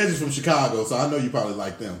 Jagged Edge is from Chicago, so I know you probably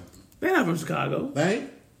like them. they're not from Chicago. They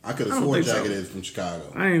ain't? I could have I don't sworn think so. Jagged Edge from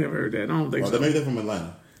Chicago. I ain't never heard that. I don't think so. Maybe they're from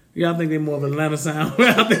Atlanta. Yeah, I think they're more of Atlanta sound.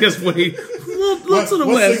 I think that's way look to the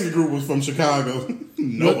what west. singing group was from Chicago?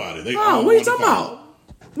 Nobody. They Oh, what are you talking about?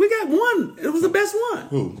 We got one. It was the best one.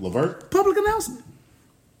 Who? Levert? Public announcement.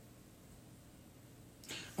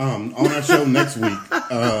 On our show next week.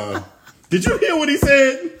 Did you hear what he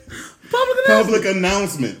said? Public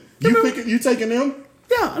announcement. You taking them?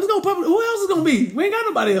 Yeah, let's go public. Who else is gonna be? We ain't got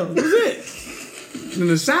nobody else. That's it. And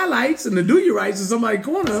the Shy Lights and the Do You Rights in somebody's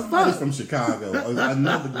corner. Somebody from Chicago.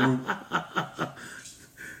 Another group.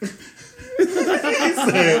 He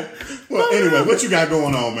said, well, anyway, what you got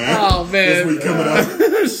going on, man? Oh, man. This week coming up.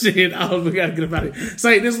 Shit, we gotta get about it.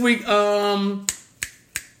 Say, this week, nothing,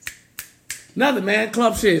 man.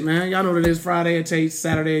 Club shit, man. Y'all know what it is. Friday at Tate's,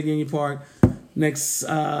 Saturday at Union Park. Next,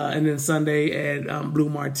 and then Sunday at Blue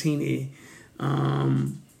Martini.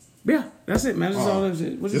 Yeah, that's it, man. That's all that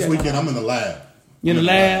shit. This weekend, I'm in the lab. You in the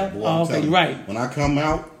lab? Boy, Oh, okay, you're right. When I come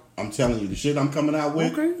out, I'm telling you, the shit I'm coming out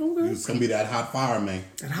with, Okay. it's gonna be that hot fire, man.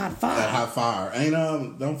 That hot fire. That hot fire. Ain't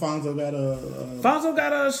don't Fonzo got a? Fonzo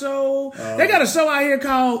got a show. They got a show out here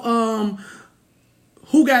called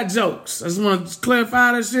Who Got Jokes. I just want to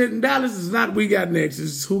clarify that shit. In Dallas, it's not We Got Next.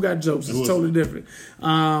 It's Who Got Jokes. It's totally different.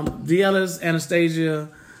 D'Ellis, Anastasia,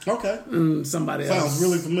 Okay. and somebody else. Sounds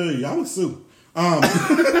really familiar. I'm with Sue. No,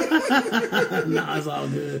 it's all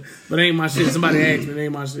good. But it ain't my shit. Somebody asked me, it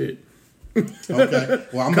ain't my shit. Okay.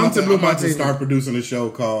 Well, I'm about to start producing a show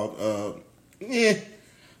called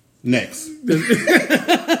Next.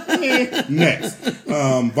 Next.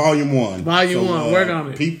 Volume 1. Volume 1. Work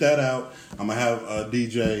on it. Peep that out. I'm going to have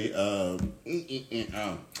DJ.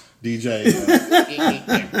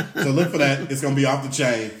 So look for that. It's going to be off the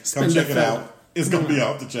chain. Come check it out. It's going to be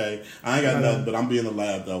off the chain. I ain't got nothing, but I'm be in the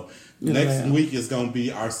lab, though. Next week is going to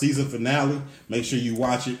be our season finale. Make sure you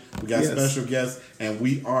watch it. We got special guests, and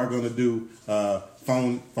we are going to do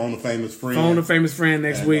Phone a Famous Friend. Phone a Famous Friend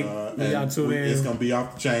next week. Y'all tune in. It's going to be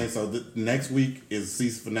off the chain. So next week is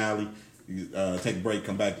season finale. Take a break,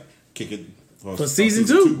 come back, kick it for season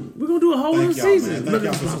 2. We're going to do a whole other season. Thank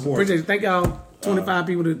y'all for support. Appreciate it. Thank y'all. 25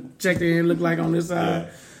 people that checked in, look like on this side.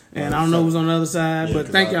 And I don't know who's on the other side. But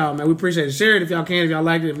thank y'all, man. We appreciate it. Share it if y'all can, if y'all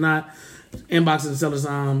like it. If not, inbox it and sell us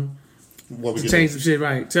to change some shit,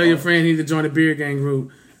 right. Tell your friend he need to join the Beard Gang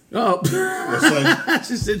group. Oh.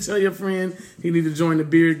 She said tell your friend he need to join the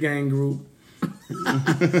Beard Gang group.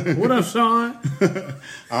 What up, Sean?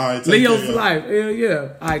 All right. Leo for life. Hell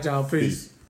yeah. All right, y'all. Peace.